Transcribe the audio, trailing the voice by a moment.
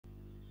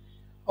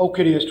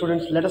Okay, dear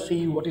students, let us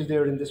see what is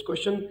there in this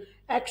question.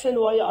 X and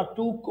Y are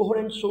two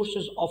coherent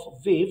sources of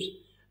waves.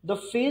 The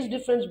phase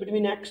difference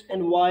between X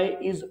and Y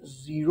is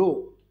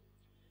zero.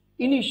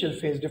 Initial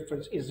phase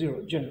difference is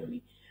zero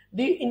generally.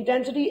 The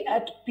intensity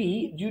at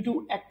P due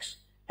to X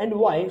and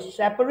Y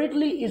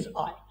separately is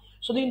I.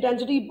 So the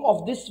intensity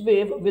of this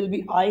wave will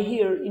be I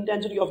here.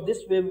 Intensity of this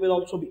wave will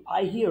also be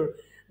I here.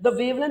 The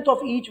wavelength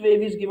of each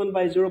wave is given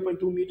by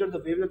 0.2 meter. The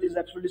wavelength is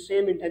absolutely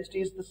same.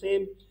 Intensity is the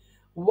same.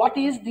 What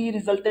is the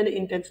resultant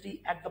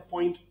intensity at the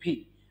point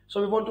P? So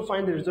we want to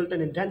find the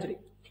resultant intensity.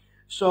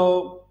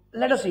 So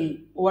let us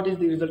see what is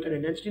the resultant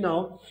intensity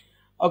now.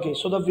 Okay,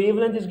 so the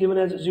wavelength is given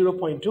as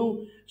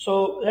 0.2.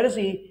 So let us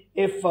see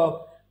if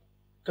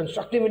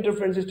constructive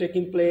interference is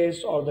taking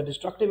place or the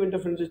destructive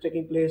interference is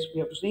taking place.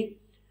 We have to see.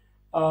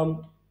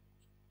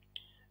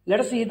 Let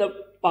us see the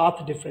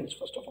path difference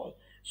first of all.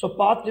 So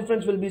path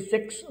difference will be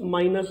 6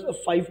 minus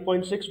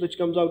 5.6, which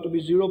comes out to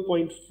be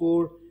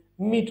 0.4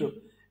 meter.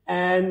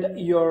 And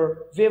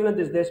your wavelength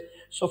is this.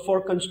 So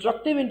for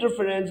constructive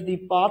interference, the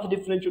path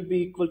difference should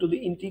be equal to the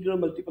integral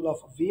multiple of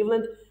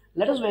wavelength.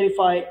 Let us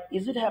verify,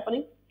 is it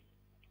happening?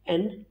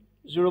 N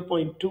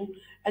 0.2,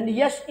 and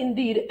yes,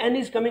 indeed, N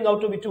is coming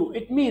out to be 2.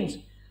 It means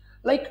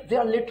like they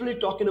are literally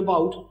talking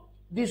about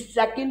the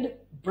second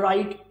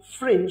bright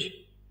fringe.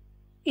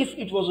 If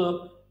it was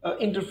a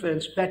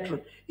interference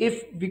pattern,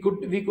 if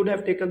we could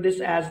have taken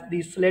this as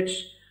the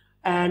slits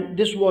and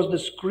this was the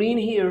screen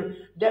here,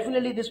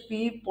 definitely this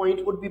P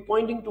point would be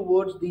pointing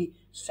towards the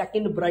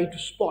second bright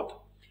spot,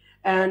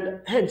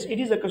 and hence it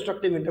is a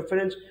constructive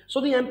interference.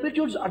 So the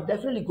amplitudes are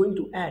definitely going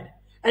to add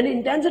and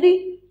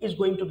intensity is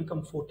going to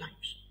become 4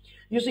 times.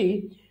 You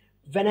see,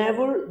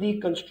 whenever the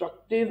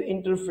constructive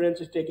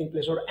interference is taking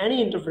place or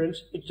any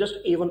interference, it's just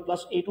A1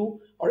 plus A2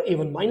 or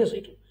A1 minus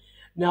A2.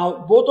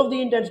 Now, both of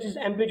the intensities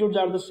amplitudes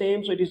are the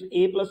same, so it is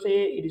A plus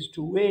A, it is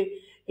 2A.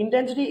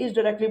 Intensity is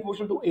directly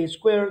proportional to A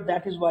square.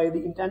 That is why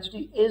the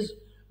intensity is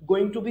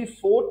going to be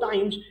 4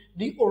 times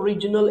the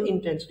original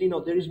intensity. Now,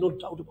 there is no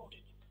doubt about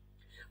it.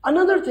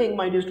 Another thing,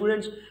 my dear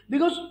students,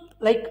 because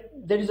like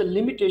there is a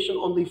limitation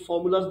on the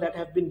formulas that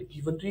have been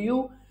given to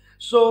you.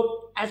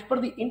 So as per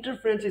the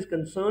interference is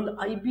concerned,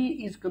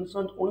 IB is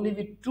concerned only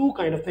with 2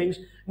 kind of things.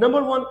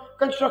 Number 1,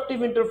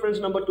 constructive interference.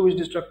 Number 2 is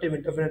destructive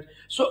interference.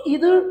 So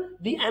either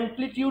the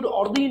amplitude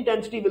or the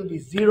intensity will be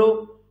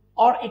 0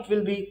 or it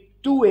will be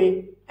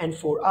 2A and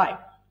 4I.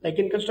 Like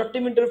in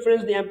constructive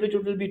interference, the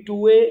amplitude will be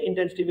 2A,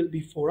 intensity will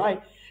be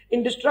 4I.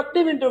 In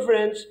destructive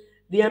interference,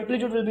 the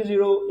amplitude will be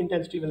 0,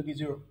 intensity will be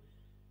 0.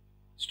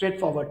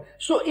 Straightforward.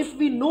 So if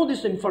we know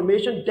this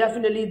information,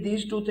 definitely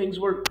these 2 things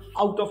were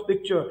out of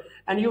picture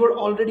and you were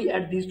already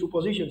at these 2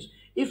 positions.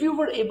 If you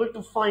were able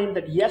to find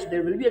that yes,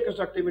 there will be a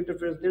constructive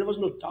interference, there was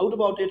no doubt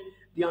about it,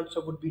 the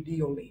answer would be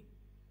D only.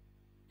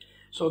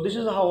 So this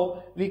is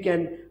how we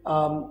can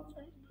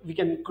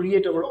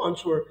create our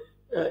answer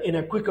in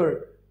a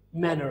quicker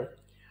manner.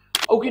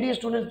 Okay, dear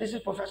students, this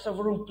is Professor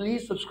Varun.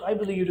 Please subscribe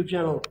to the YouTube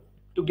channel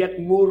to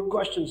get more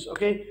questions.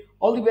 Okay,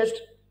 all the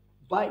best.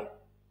 Bye.